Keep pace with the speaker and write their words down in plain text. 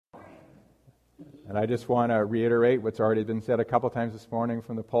And I just want to reiterate what's already been said a couple times this morning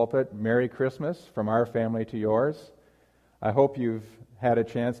from the pulpit. Merry Christmas from our family to yours. I hope you've had a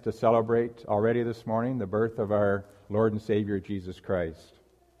chance to celebrate already this morning the birth of our Lord and Savior Jesus Christ.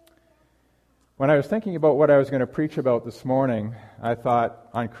 When I was thinking about what I was going to preach about this morning, I thought,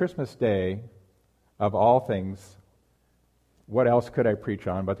 on Christmas Day, of all things, what else could I preach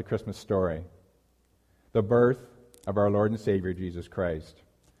on but the Christmas story? The birth of our Lord and Savior Jesus Christ.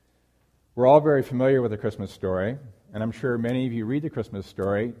 We're all very familiar with the Christmas story, and I'm sure many of you read the Christmas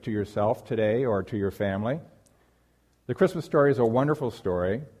story to yourself today or to your family. The Christmas story is a wonderful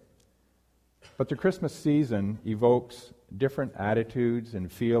story, but the Christmas season evokes different attitudes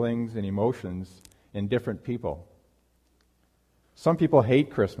and feelings and emotions in different people. Some people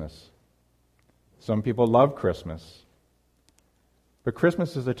hate Christmas. Some people love Christmas. But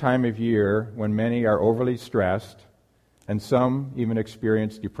Christmas is a time of year when many are overly stressed, and some even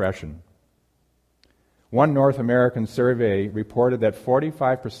experience depression. One North American survey reported that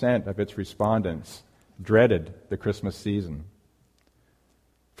 45% of its respondents dreaded the Christmas season.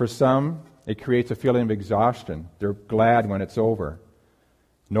 For some, it creates a feeling of exhaustion. They're glad when it's over.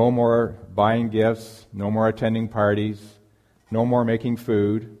 No more buying gifts, no more attending parties, no more making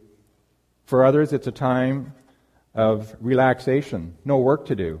food. For others, it's a time of relaxation, no work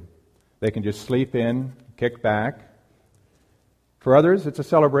to do. They can just sleep in, kick back. For others, it's a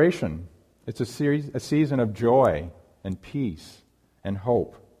celebration. It's a season of joy and peace and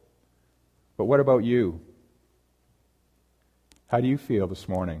hope. But what about you? How do you feel this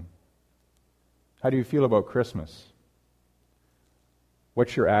morning? How do you feel about Christmas?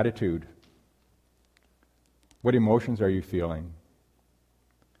 What's your attitude? What emotions are you feeling?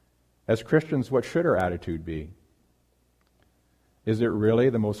 As Christians, what should our attitude be? Is it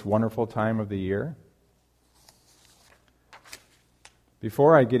really the most wonderful time of the year?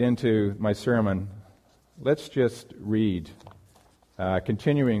 Before I get into my sermon, let's just read,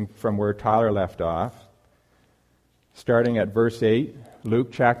 continuing from where Tyler left off, starting at verse 8, Luke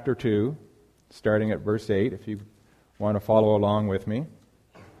chapter 2, starting at verse 8, if you want to follow along with me.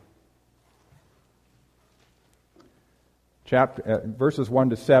 Verses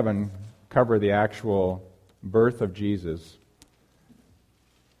 1 to 7 cover the actual birth of Jesus.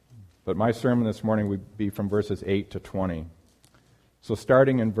 But my sermon this morning would be from verses 8 to 20. So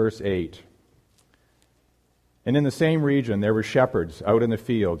starting in verse 8. And in the same region there were shepherds out in the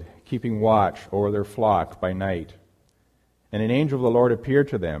field, keeping watch over their flock by night. And an angel of the Lord appeared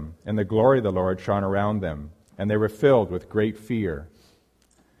to them, and the glory of the Lord shone around them, and they were filled with great fear.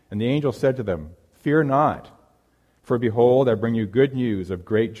 And the angel said to them, "Fear not, for behold, I bring you good news of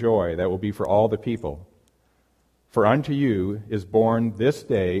great joy that will be for all the people. For unto you is born this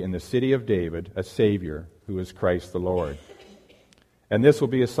day in the city of David a Savior, who is Christ the Lord. And this will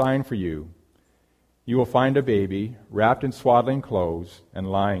be a sign for you. You will find a baby wrapped in swaddling clothes and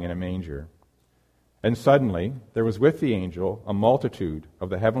lying in a manger." And suddenly there was with the angel a multitude of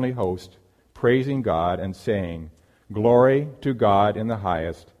the heavenly host, praising God and saying, "Glory to God in the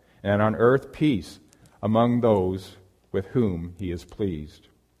highest, and on earth peace among those with whom he is pleased."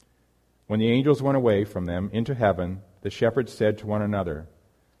 When the angels went away from them into heaven, the shepherds said to one another,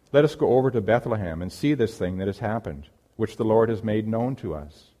 "Let us go over to Bethlehem and see this thing that has happened, which the Lord has made known to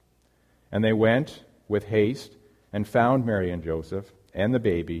us." And they went with haste and found Mary and Joseph and the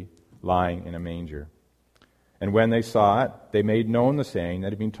baby lying in a manger. And when they saw it, they made known the saying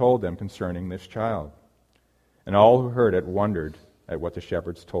that had been told them concerning this child. And all who heard it wondered at what the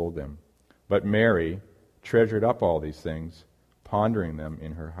shepherds told them. But Mary treasured up all these things, pondering them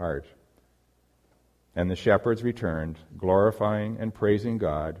in her heart. And the shepherds returned, glorifying and praising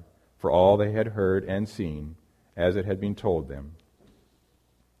God for all they had heard and seen, as it had been told them.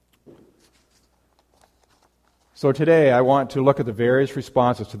 So today I want to look at the various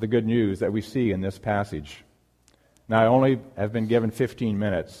responses to the good news that we see in this passage. Now I only have been given 15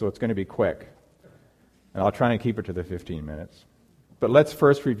 minutes, so it's going to be quick. And I'll try and keep it to the 15 minutes. But let's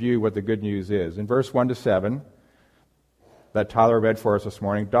first review what the good news is. In verse 1 to 7, that Tyler read for us this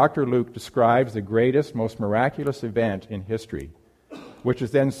morning, Dr. Luke describes the greatest, most miraculous event in history, which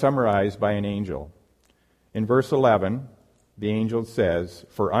is then summarized by an angel. In verse 11, the angel says,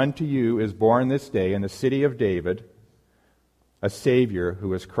 "For unto you is born this day in the city of David a Savior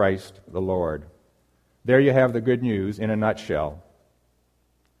who is Christ the Lord." There you have the good news in a nutshell.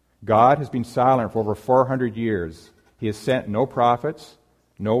 God has been silent for over 400 years. He has sent no prophets,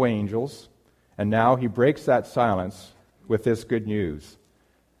 no angels, and now he breaks that silence with this good news.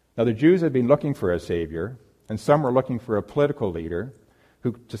 Now the Jews had been looking for a Savior, and some were looking for a political leader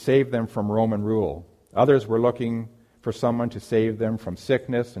to save them from Roman rule. Others were looking for someone to save them from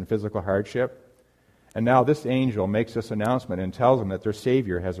sickness and physical hardship. And now this angel makes this announcement and tells them that their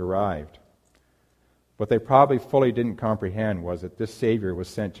Savior has arrived. What they probably fully didn't comprehend was that this Savior was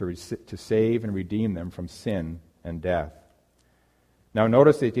sent to save and redeem them from sin and death. Now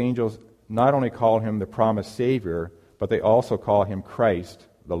notice that the angels not only call him the promised Savior, but they also call him Christ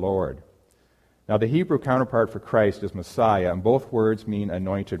the Lord. Now the Hebrew counterpart for Christ is Messiah, and both words mean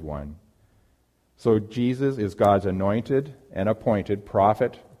anointed one. So Jesus is God's anointed and appointed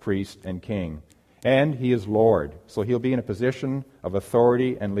prophet, priest, and king. And he is Lord, so he'll be in a position of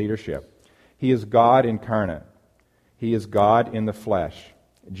authority and leadership. He is God incarnate. He is God in the flesh.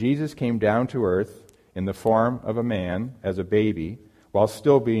 Jesus came down to earth in the form of a man as a baby while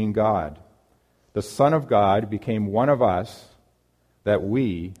still being God. The Son of God became one of us that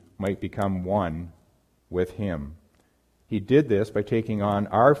we might become one with him. He did this by taking on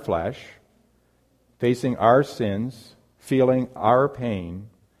our flesh, facing our sins, feeling our pain,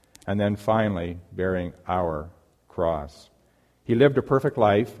 and then finally bearing our cross. He lived a perfect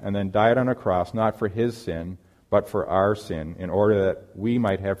life and then died on a cross, not for his sin, but for our sin, in order that we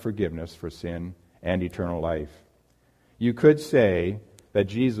might have forgiveness for sin and eternal life. You could say that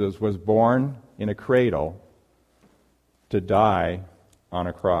Jesus was born in a cradle to die on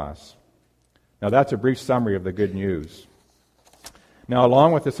a cross. Now that's a brief summary of the good news. Now,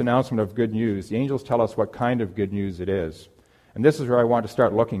 along with this announcement of good news, the angels tell us what kind of good news it is. And this is where I want to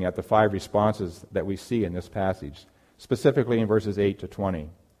start looking at the 5 responses that we see in this passage, specifically in verses 8 to 20,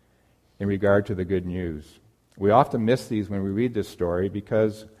 in regard to the good news. We often miss these when we read this story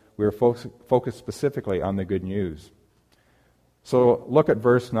because we're focused specifically on the good news. So look at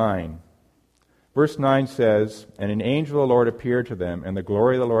verse 9. Verse 9 says, "And an angel of the Lord appeared to them, and the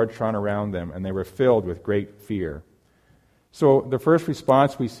glory of the Lord shone around them, and they were filled with great fear." So the first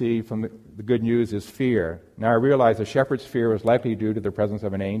response we see from the good news is fear. Now I realize the shepherd's fear was likely due to the presence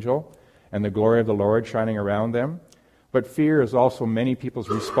of an angel and the glory of the Lord shining around them. But fear is also many people's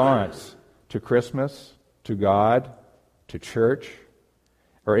response to Christmas, to God, to church,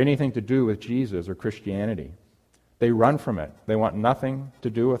 or anything to do with Jesus or Christianity. They run from it. They want nothing to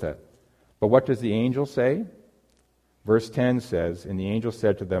do with it. But what does the angel say? Verse 10 says, "And the angel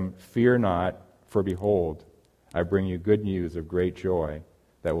said to them, 'Fear not, for behold, I bring you good news of great joy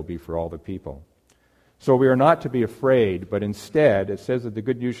that will be for all the people.'" So we are not to be afraid, but instead it says that the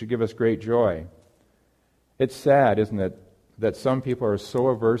good news should give us great joy. It's sad, isn't it, that some people are so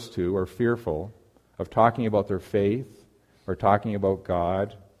averse to or fearful of talking about their faith or talking about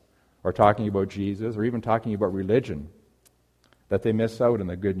God or talking about Jesus or even talking about religion that they miss out on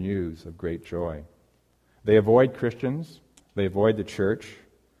the good news of great joy. They avoid Christians, they avoid the church,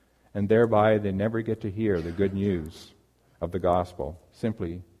 and thereby they never get to hear the good news of the gospel,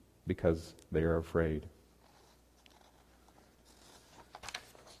 simply because they are afraid.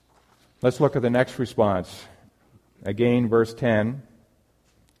 Let's look at the next response. Again, verse 10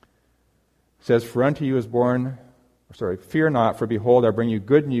 says, "For unto you is born, fear not, for behold, I bring you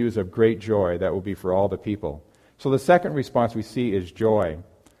good news of great joy that will be for all the people." So the second response we see is joy.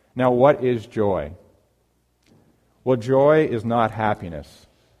 Now, what is joy? Well, joy is not happiness.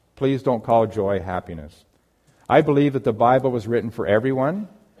 Please don't call joy happiness. I believe that the Bible was written for everyone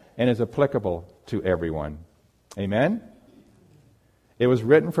and is applicable to everyone. Amen? It was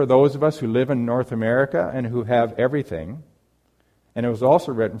written for those of us who live in North America and who have everything. And it was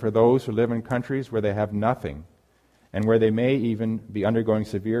also written for those who live in countries where they have nothing and where they may even be undergoing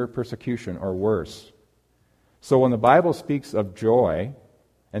severe persecution or worse. So when the Bible speaks of joy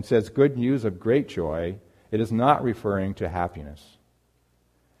and says good news of great joy, it is not referring to happiness.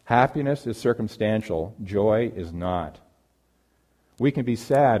 Happiness is circumstantial. Joy is not. We can be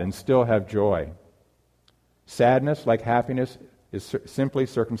sad and still have joy. Sadness, like happiness, is simply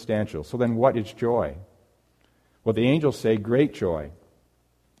circumstantial. So then what is joy? Well, the angels say great joy.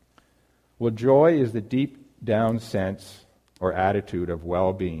 Well, joy is the deep down sense or attitude of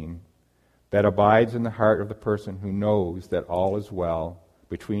well-being that abides in the heart of the person who knows that all is well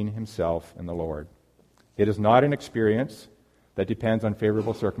between himself and the Lord. It is not an experience that depends on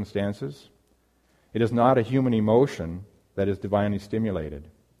favorable circumstances. It is not a human emotion that is divinely stimulated.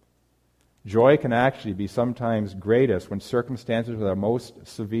 Joy can actually be sometimes greatest when circumstances are most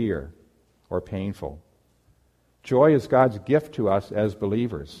severe or painful. Joy is God's gift to us as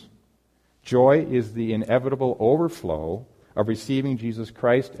believers. Joy is the inevitable overflow of receiving Jesus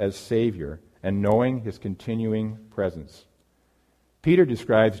Christ as Savior and knowing His continuing presence. Peter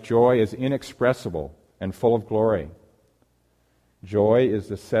describes joy as inexpressible and full of glory. Joy is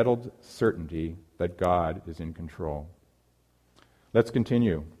the settled certainty that God is in control. Let's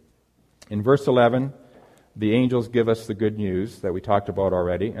continue. In verse 11, the angels give us the good news that we talked about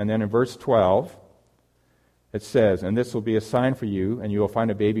already. And then in verse 12, it says, "And this will be a sign for you, and you will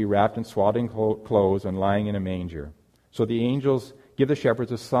find a baby wrapped in swaddling clothes and lying in a manger." So the angels give the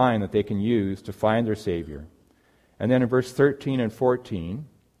shepherds a sign that they can use to find their Savior. And then in verse 13 and 14,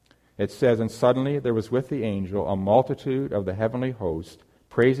 it says, "And suddenly there was with the angel a multitude of the heavenly host,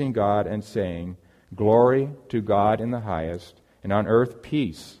 praising God and saying, 'Glory to God in the highest, and on earth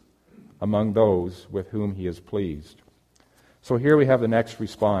peace among those with whom he is pleased.'" So here we have the next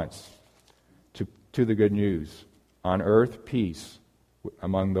response to the good news. On earth, peace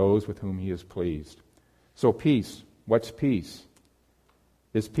among those with whom he is pleased. So peace, what's peace?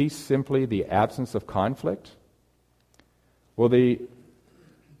 Is peace simply the absence of conflict? Well, the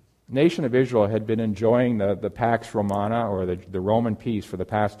nation of Israel had been enjoying the Pax Romana, or the Roman peace, for the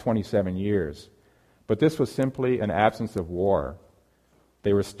past 27 years. But this was simply an absence of war.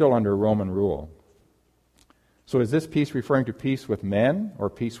 They were still under Roman rule. So is this peace referring to peace with men, or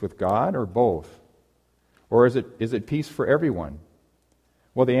peace with God, or both? Or is it peace for everyone?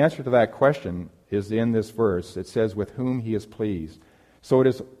 Well, the answer to that question is in this verse. It says, "with whom he is pleased." So it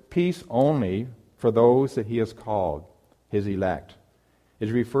is peace only for those that he has called, his elect. It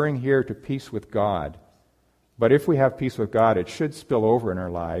is referring here to peace with God. But if we have peace with God, it should spill over in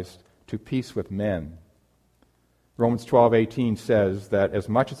our lives to peace with men. Romans 12:18 says that as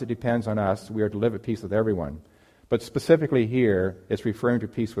much as it depends on us, we are to live at peace with everyone. But specifically here, it's referring to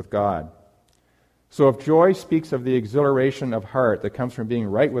peace with God. So if joy speaks of the exhilaration of heart that comes from being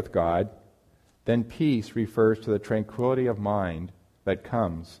right with God, then peace refers to the tranquility of mind that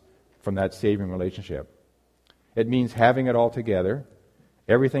comes from that saving relationship. It means having it all together,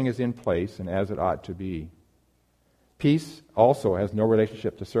 everything is in place and as it ought to be. Peace also has no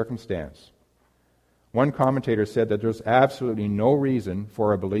relationship to circumstance. One commentator said that there's absolutely no reason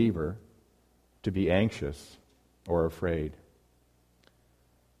for a believer to be anxious or afraid.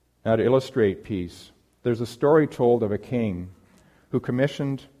 Now, to illustrate peace, there's a story told of a king who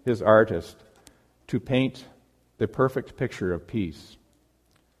commissioned his artist to paint the perfect picture of peace.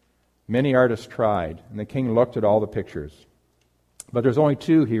 Many artists tried, and the king looked at all the pictures. But there's only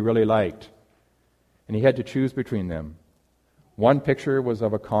two he really liked, and he had to choose between them. One picture was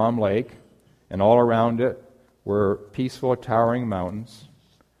of a calm lake, and all around it were peaceful, towering mountains,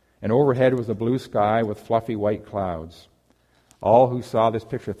 and overhead was a blue sky with fluffy white clouds. All who saw this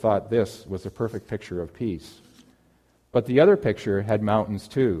picture thought this was the perfect picture of peace. But the other picture had mountains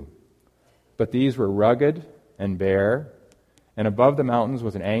too, but these were rugged and bare, and above the mountains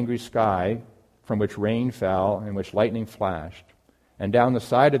was an angry sky from which rain fell and which lightning flashed, and down the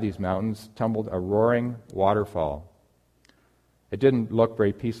side of these mountains tumbled a roaring waterfall. It didn't look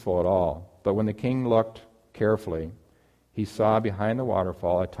very peaceful at all, but when the king looked carefully, he saw behind the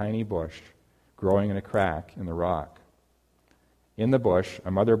waterfall a tiny bush growing in a crack in the rock. In the bush,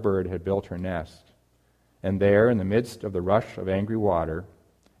 a mother bird had built her nest, and there, in the midst of the rush of angry water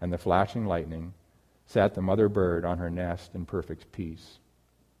and the flashing lightning, sat the mother bird on her nest in perfect peace.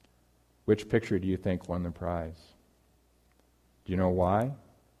 Which picture do you think won the prize? Do you know why?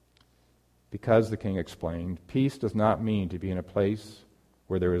 Because, the king explained, peace does not mean to be in a place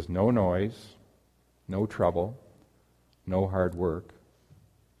where there is no noise, no trouble, no hard work.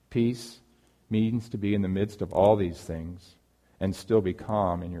 Peace means to be in the midst of all these things and still be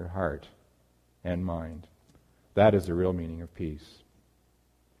calm in your heart and mind. That is the real meaning of peace.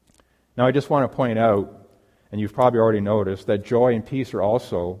 Now, I just want to point out, and you've probably already noticed, that joy and peace are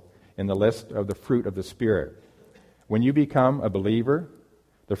also in the list of the fruit of the Spirit. When you become a believer,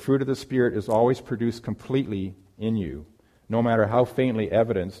 the fruit of the Spirit is always produced completely in you, no matter how faintly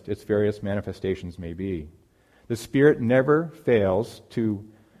evidenced its various manifestations may be. The Spirit never fails to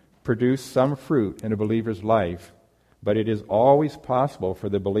produce some fruit in a believer's life, but it is always possible for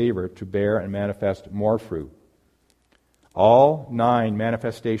the believer to bear and manifest more fruit. All 9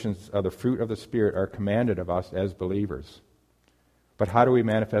 manifestations of the fruit of the Spirit are commanded of us as believers. But how do we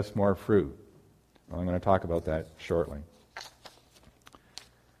manifest more fruit? Well, I'm going to talk about that shortly.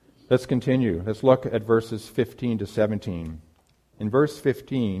 Let's continue. Let's look at verses 15 to 17. In verse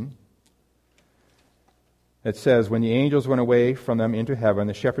 15, it says, "When the angels went away from them into heaven,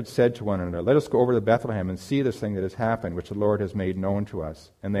 the shepherds said to one another, 'Let us go over to Bethlehem and see this thing that has happened, which the Lord has made known to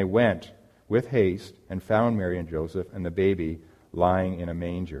us.' And they went with haste and found Mary and Joseph and the baby lying in a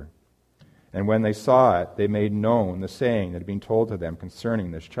manger. And when they saw it, they made known the saying that had been told to them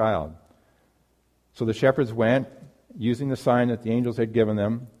concerning this child. So the shepherds went, using the sign that the angels had given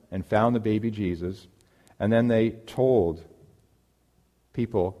them, and found the baby Jesus, and then they told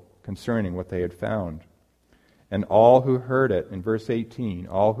people concerning what they had found. And all who heard it," in verse 18,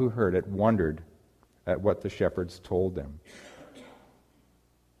 all who heard it wondered at what the shepherds told them.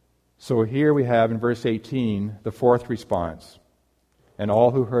 So here we have in verse 18 the fourth response. And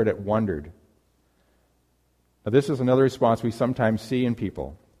all who heard it wondered. Now, this is another response we sometimes see in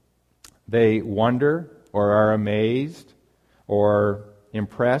people. They wonder or are amazed or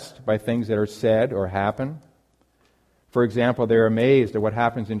impressed by things that are said or happen. For example, they're amazed at what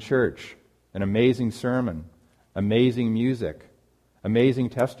happens in church. An amazing sermon, amazing music, amazing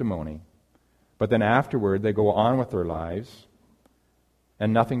testimony. But then afterward, they go on with their lives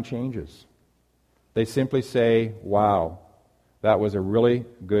and nothing changes. They simply say, wow, that was a really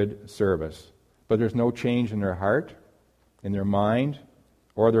good service. But there's no change in their heart, in their mind,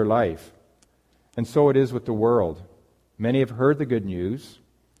 or their life. And so it is with the world. Many have heard the good news,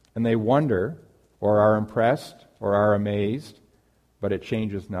 and they wonder, or are impressed, or are amazed, but it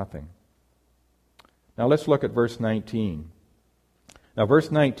changes nothing. Now let's look at verse 19. Now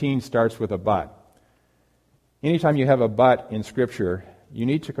verse 19 starts with a but. Anytime you have a but in Scripture, you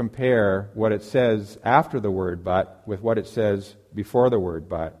need to compare what it says after the word but with what it says before the word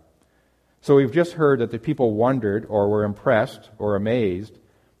but. So we've just heard that the people wondered or were impressed or amazed,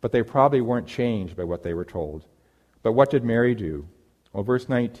 but they probably weren't changed by what they were told. But what did Mary do? Well, verse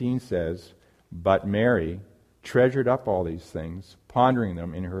 19 says, but Mary treasured up all these things, pondering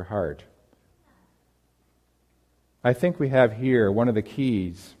them in her heart. I think we have here one of the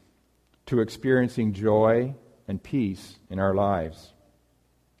keys to experiencing joy and peace in our lives.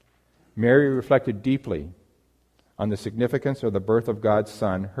 Mary reflected deeply on the significance of the birth of God's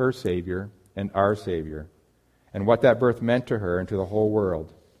Son, her Savior and our Savior, and what that birth meant to her and to the whole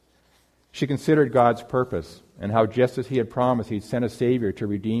world. She considered God's purpose and how just as He had promised, He'd sent a Savior to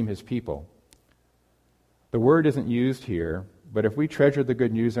redeem His people. The word isn't used here, but if we treasure the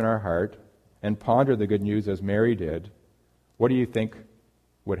good news in our heart and ponder the good news as Mary did, what do you think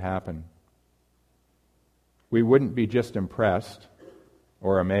would happen? We wouldn't be just impressed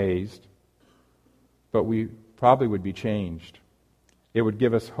or amazed, but we probably would be changed. It would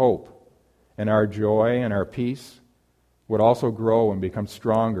give us hope, and our joy and our peace would also grow and become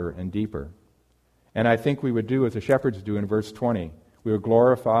stronger and deeper. And I think we would do as the shepherds do in verse 20. We would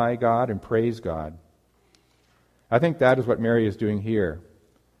glorify God and praise God. I think that is what Mary is doing here.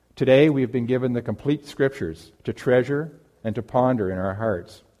 Today we've been given the complete Scriptures to treasure and to ponder in our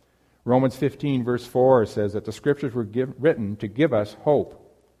hearts. Romans 15 verse 4 says that the Scriptures were written to give us hope,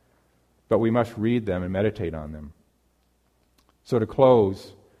 but we must read them and meditate on them. So to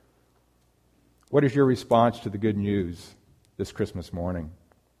close, what is your response to the good news this Christmas morning?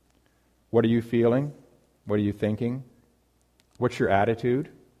 What are you feeling? What are you thinking? What's your attitude?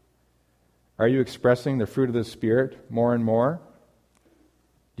 Are you expressing the fruit of the Spirit more and more?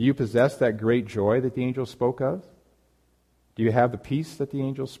 Do you possess that great joy that the angels spoke of? Do you have the peace that the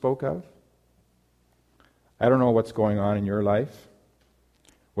angels spoke of? I don't know what's going on in your life,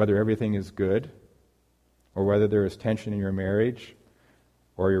 whether everything is good, or whether there is tension in your marriage,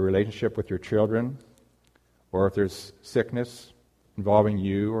 or your relationship with your children, or if there's sickness involving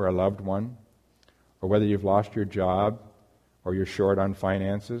you or a loved one, or whether you've lost your job, or you're short on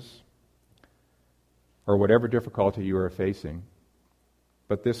finances, or whatever difficulty you are facing.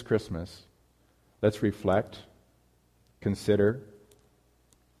 But this Christmas, let's reflect, consider,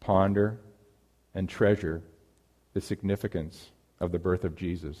 ponder, and treasure the significance of the birth of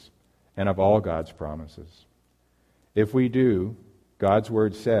Jesus and of all God's promises. If we do, God's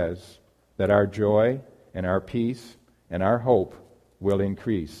Word says that our joy and our peace and our hope will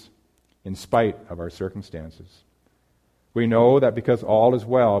increase in spite of our circumstances. We know that because all is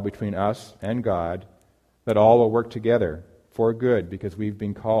well between us and God, that all will work together for good because we've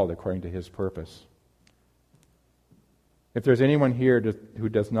been called according to His purpose. If there's anyone here who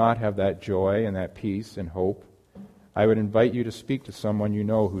does not have that joy and that peace and hope, I would invite you to speak to someone you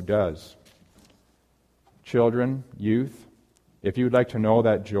know who does. Children, youth, if you would like to know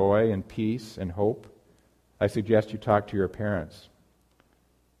that joy and peace and hope, I suggest you talk to your parents.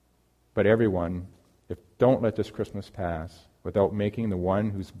 But everyone, don't let this Christmas pass without making the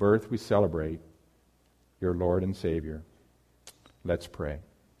one whose birth we celebrate your Lord and Savior. Let's pray.